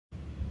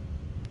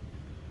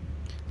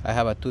I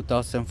have a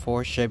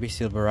 2004 Chevy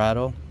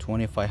Silverado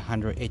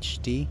 2500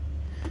 HD.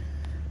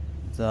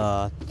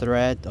 The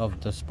thread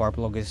of the spark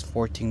plug is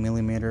 14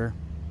 millimeter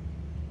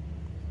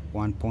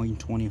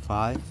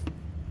 1.25,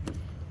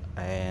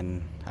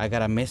 and I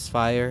got a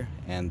misfire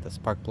and the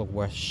spark plug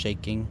was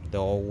shaking. The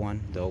old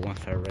ones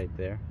are right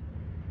there.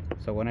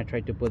 So when I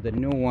tried to put the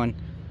new one,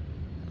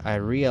 I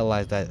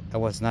realized that I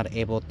was not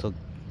able to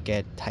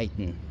get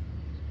tightened.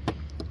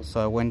 So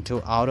I went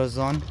to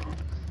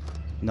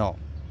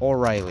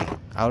O'Reilly.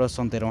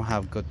 AutoZone, they don't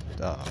have good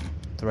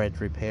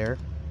thread repair.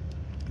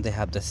 They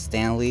have the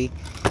Stanley,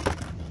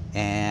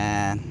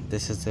 and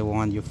this is the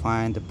one you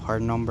find the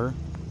part number.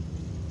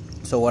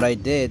 So what I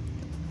did,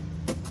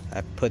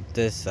 I put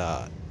this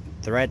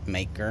thread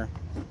maker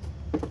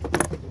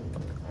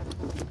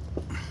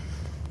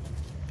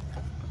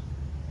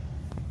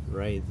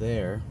right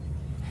there.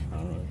 I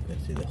don't know if you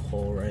can see the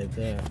hole right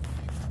there.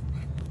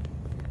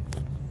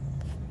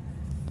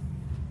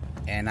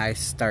 And I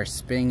start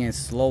spinning it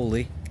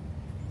slowly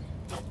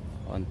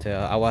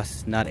until I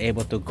was not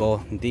able to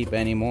go deep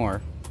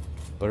anymore.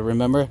 But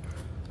remember,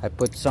 I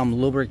put some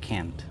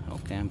lubricant,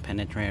 okay, and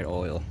penetrating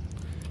oil.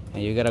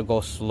 And you gotta go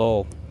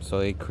slow so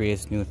it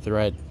creates new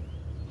thread.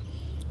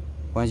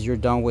 Once you're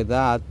done with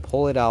that,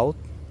 pull it out,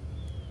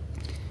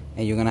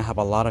 and you're gonna have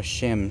a lot of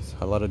shims,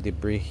 a lot of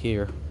debris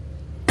here.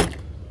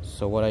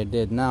 So what I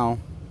did now,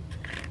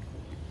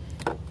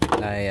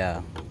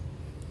 I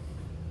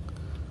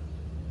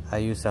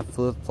used a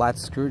flat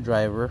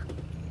screwdriver.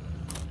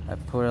 I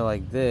put it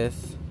like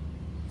this,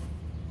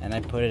 and I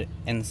put it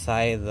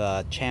inside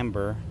the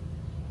chamber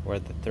where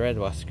the thread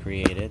was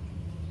created,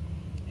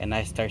 and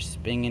I start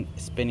spinning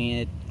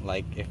it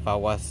like if I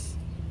was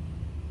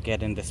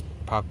getting the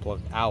spark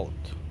plug out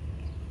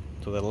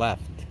to the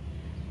left.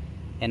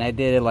 And I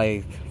did it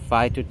like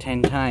 5 to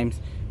 10 times,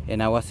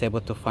 and I was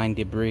able to find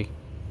debris.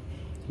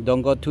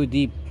 Don't go too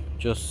deep,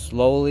 just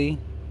slowly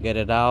get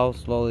it out,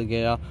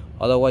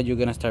 otherwise you're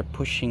gonna start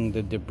pushing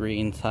the debris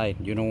inside.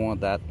 You don't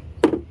want that.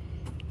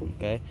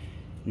 Okay,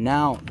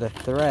 now the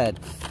threads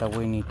that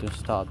we need to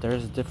install,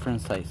 there's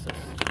different sizes,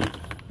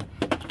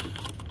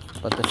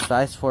 but the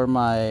size for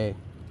my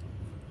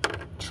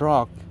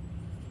truck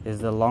is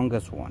the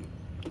longest one.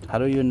 How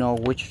do you know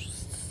which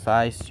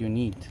size you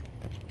need?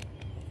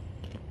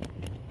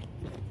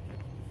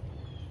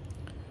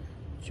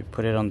 You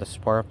put it on the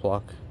spark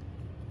plug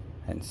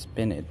and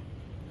spin it.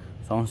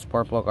 Some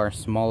spark plugs are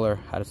smaller,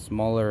 have a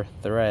smaller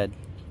thread,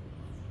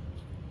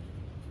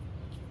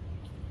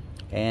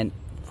 and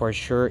for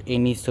sure it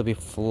needs to be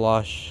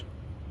flush.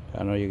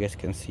 I know you guys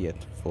can see it,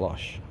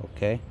 flush.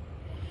 Okay,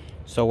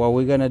 so what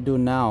we're gonna do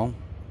now,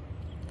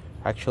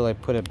 actually I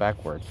put it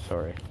backwards,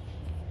 sorry.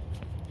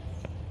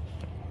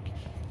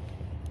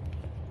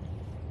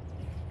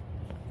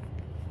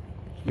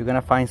 You're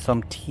gonna find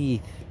some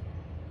teeth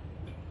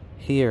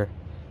here.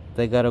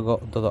 They gotta go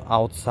to the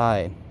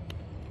outside.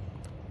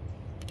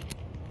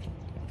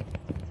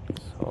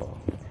 So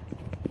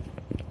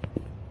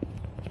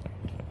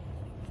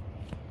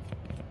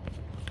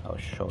I'll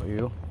show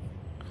you.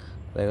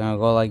 They're gonna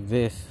go like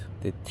this.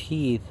 The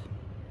teeth,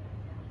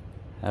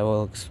 I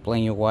will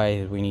explain you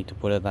why we need to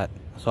put it that.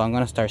 So I'm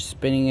gonna start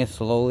spinning it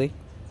slowly,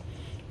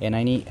 and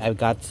I've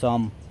got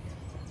some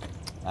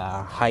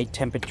high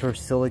temperature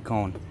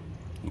silicone.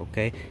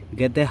 Okay,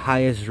 get the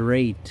highest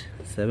rate,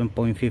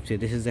 7.50.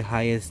 This is the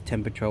highest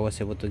temperature I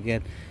was able to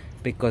get,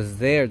 because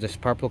there the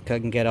spark plug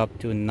can get up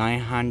to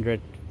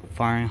 900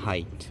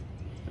 Fahrenheit,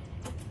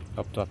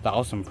 up to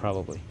 1,000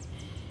 probably.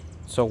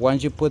 So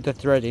once you put the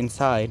thread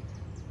inside,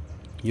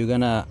 you're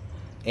gonna,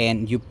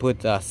 and you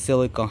put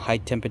silicone, high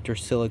temperature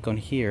silicone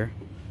here.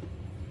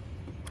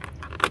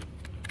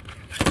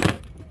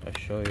 I'll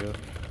show you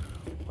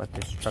what the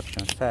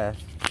instruction says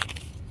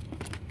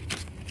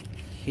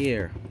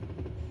here.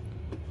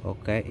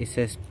 Okay, it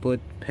says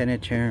put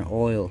penetrating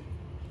oil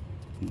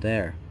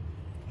there,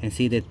 and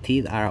see the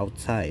teeth are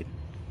outside.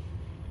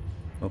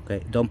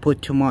 Okay, don't put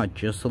too much,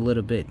 just a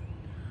little bit.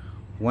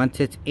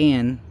 Once it's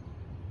in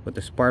with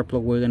the spark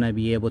plug, we're gonna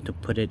be able to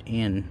put it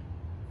in.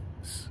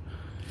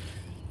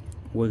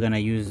 We're gonna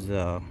use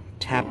the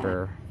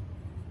tapper,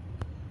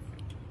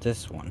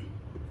 this one.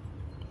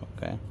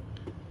 Okay,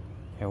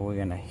 and we're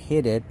gonna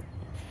hit it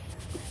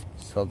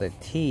so the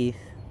teeth,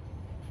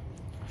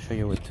 I'll show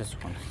you with this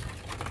one.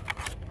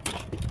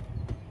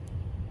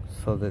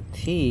 So the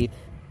teeth,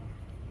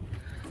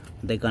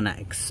 they're gonna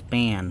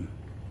expand.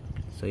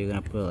 So you're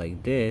gonna put it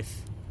like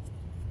this,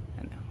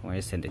 and when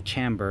it's in the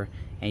chamber,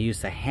 and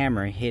use a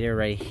hammer, hit it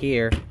right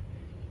here,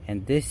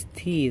 and these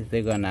teeth,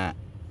 they're gonna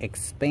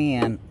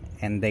expand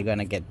and they're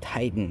gonna get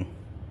tightened,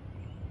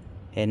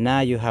 and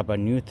now you have a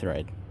new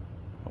thread.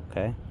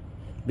 Okay,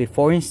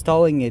 before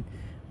installing it,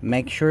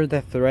 make sure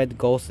the thread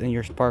goes in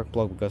your spark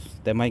plug, because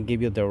they might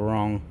give you the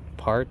wrong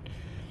part,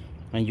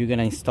 and you're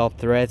gonna install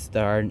threads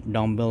that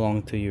don't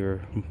belong to your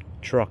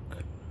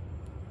truck.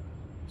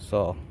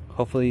 So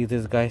hopefully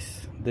this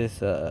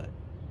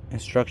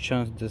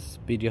instructions, this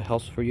video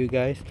helps for you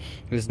guys.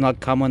 It's not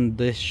common,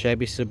 this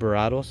Chevy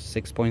Silverado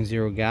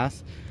 6.0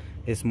 gas,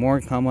 It's more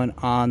common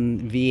on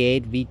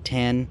V8,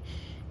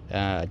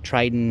 V10,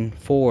 Triton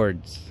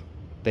Fords.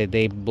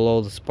 They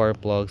blow the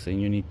spark plugs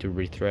and you need to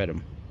rethread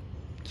them.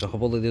 So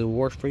hopefully this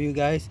works for you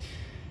guys.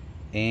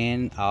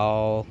 And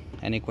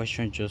any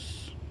questions,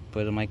 just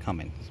put in my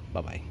comments.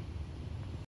 Bye bye.